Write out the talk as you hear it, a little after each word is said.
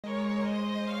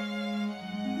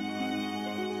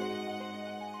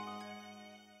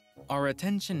Our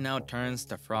attention now turns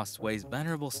to Frostway's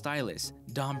venerable stylist,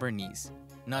 Dawn Bernice.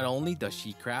 Not only does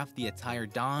she craft the attire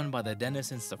donned by the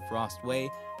denizens of Frostway,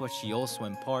 but she also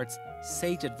imparts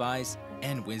sage advice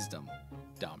and wisdom.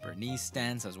 Dawn Bernice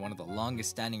stands as one of the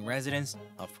longest-standing residents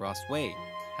of Frostway,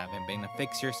 having been a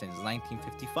fixture since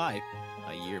 1955,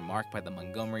 a year marked by the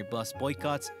Montgomery bus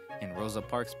boycotts and Rosa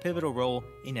Parks' pivotal role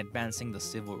in advancing the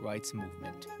civil rights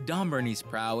movement. Dawn Bernice's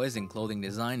prowess in clothing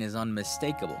design is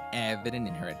unmistakable, evident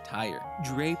in her attire.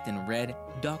 Draped in red,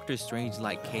 Doctor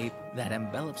Strange-like cape that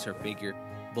envelops her figure,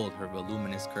 both her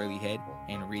voluminous curly head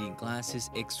and reading glasses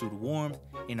exude warmth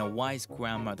and a wise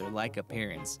grandmother-like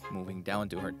appearance. Moving down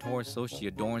to her torso, she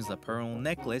adorns the pearl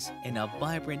necklace and a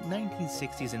vibrant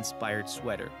 1960s-inspired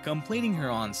sweater. Completing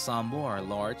her ensemble are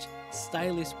large,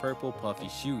 stylish purple puffy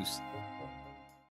shoes,